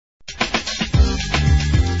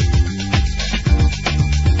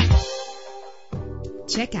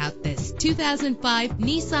Check out this 2005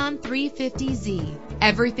 Nissan 350Z.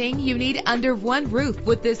 Everything you need under one roof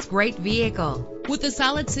with this great vehicle. With a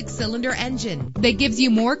solid 6-cylinder engine that gives you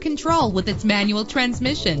more control with its manual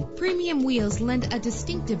transmission. Premium wheels lend a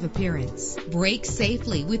distinctive appearance. Brake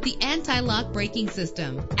safely with the anti-lock braking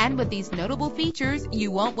system. And with these notable features,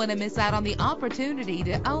 you won't want to miss out on the opportunity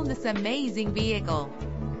to own this amazing vehicle.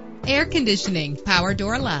 Air conditioning, power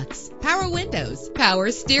door locks, power windows,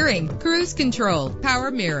 power steering, cruise control,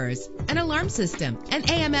 power mirrors, an alarm system, an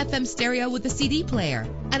AM/FM stereo with a CD player,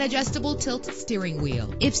 an adjustable tilt steering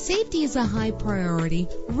wheel. If safety is a high priority,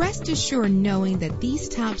 rest assured knowing that these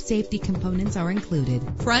top safety components are included.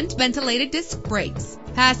 Front ventilated disc brakes,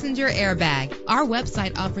 passenger airbag. Our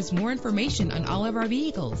website offers more information on all of our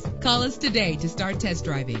vehicles. Call us today to start test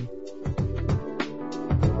driving.